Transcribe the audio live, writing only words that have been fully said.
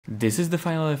This is the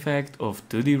final effect of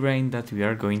 2D rain that we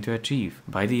are going to achieve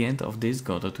by the end of this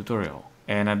Godot tutorial.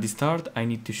 And at the start I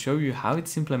need to show you how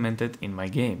it's implemented in my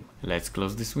game. Let's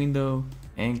close this window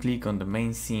and click on the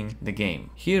main scene, the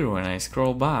game. Here when I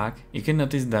scroll back, you can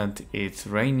notice that it's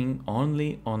raining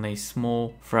only on a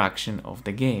small fraction of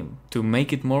the game. To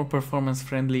make it more performance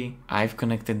friendly, I've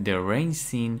connected the rain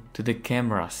scene to the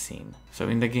camera scene. So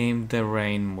in the game the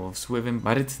rain moves with him,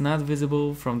 but it's not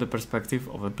visible from the perspective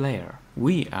of a player.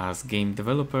 We as game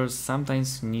developers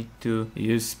sometimes need to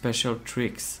use special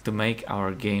tricks to make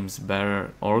our games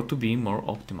better or to be more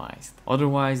optimized.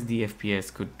 Otherwise the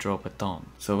FPS could drop a ton.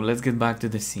 So let's get back to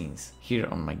the scenes. Here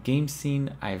on my game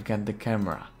scene I've got the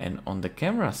camera, and on the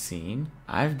camera scene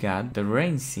I've got the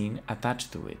rain scene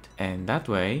attached to it, and that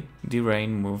way the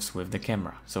rain moves with the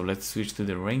camera. So let's switch to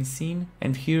the rain scene,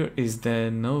 and here is the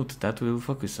node that we'll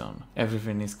focus on.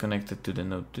 Everything is connected to the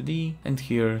node 2D, and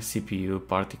here CPU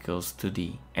particles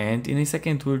 2D. And in a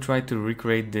second we'll try to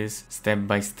recreate this step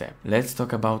by step. Let's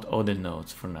talk about other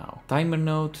nodes for now. Timer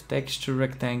node, texture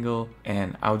rectangle,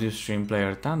 and audio stream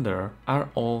player thunder are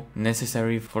all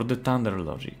necessary for the thunder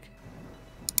logic.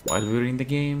 While we're in the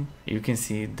game, you can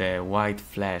see the white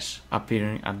flash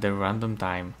appearing at the random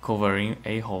time, covering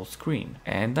a whole screen.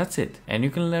 And that's it. And you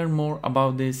can learn more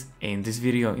about this in this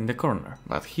video in the corner.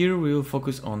 But here we will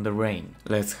focus on the rain.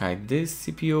 Let's hide this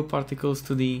CPU particles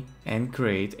 2D and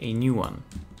create a new one.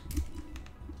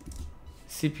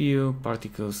 CPU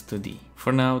particles 2D.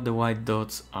 For now the white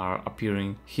dots are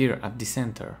appearing here at the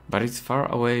center, but it's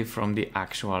far away from the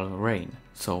actual rain.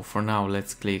 So for now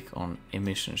let's click on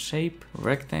emission shape,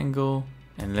 rectangle,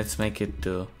 and let's make it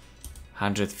to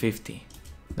 150.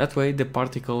 That way the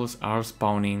particles are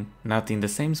spawning not in the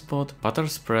same spot but are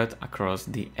spread across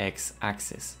the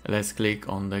x-axis. Let's click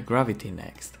on the gravity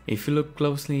next. If you look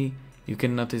closely you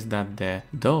can notice that the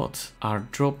dots are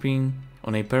dropping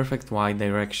on a perfect y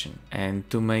direction, and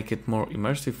to make it more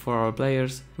immersive for our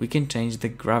players we can change the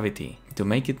gravity to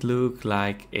make it look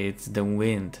like it's the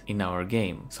wind in our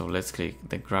game. So let's click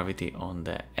the gravity on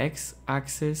the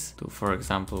x-axis to, for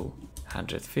example,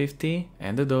 150,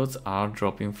 and the dots are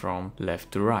dropping from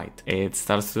left to right. It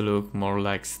starts to look more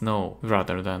like snow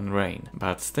rather than rain,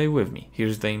 but stay with me.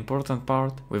 Here's the important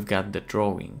part. We've got the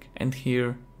drawing, and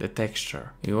here the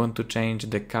texture. You want to change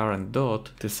the current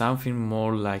dot to something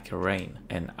more like a rain,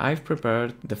 and I've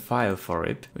prepared the file for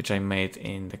it, which I made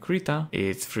in the Krita.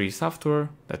 It's free software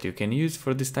that you can use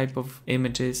for this type of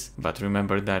images, but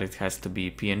remember that it has to be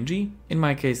PNG. In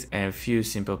my case, a few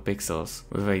simple pixels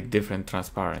with a different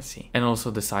transparency, and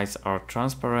also the sides are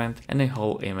transparent and the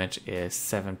whole image is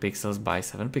 7 pixels by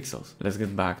 7 pixels. Let's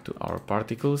get back to our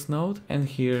particles node, and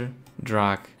here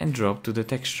drag and drop to the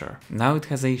texture. Now it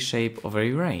has a shape of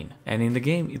a rain, and in the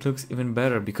game it looks even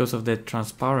better because of the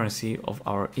transparency of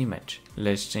our image.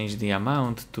 Let's change the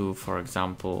amount to, for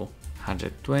example,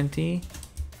 120.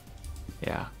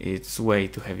 Yeah, it's way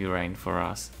too heavy rain for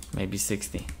us. Maybe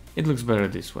 60. It looks better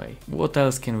this way. What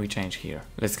else can we change here?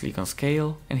 Let's click on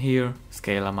scale, and here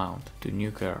scale amount to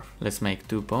new curve. Let's make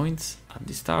 2 points at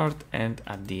the start and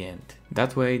at the end.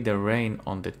 That way the rain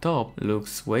on the top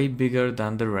looks way bigger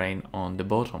than the rain on the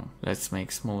bottom. Let's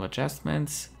make small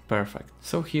adjustments. Perfect.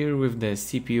 So here with the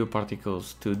CPU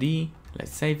particles 2D,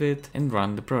 let's save it and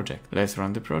run the project. Let's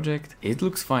run the project. It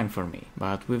looks fine for me,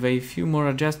 but with a few more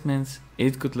adjustments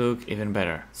it could look even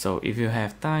better. So if you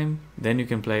have time, then you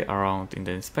can play around in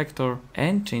the inspector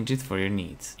and change it for your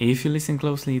needs. If you listen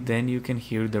closely, then you can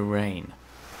hear the rain.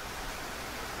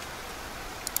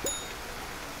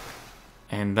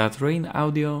 And that rain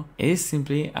audio is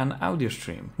simply an audio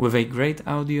stream. With a great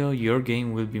audio, your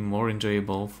game will be more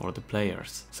enjoyable for the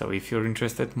players. So if you're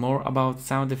interested more about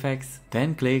sound effects,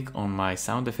 then click on my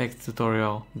sound effects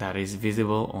tutorial that is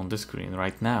visible on the screen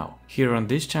right now. Here on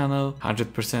this channel,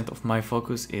 100% of my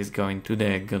focus is going to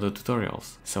the Godot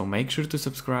tutorials. So make sure to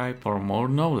subscribe for more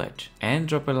knowledge and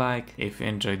drop a like if you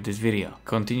enjoyed this video.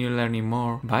 Continue learning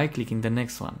more by clicking the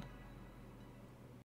next one.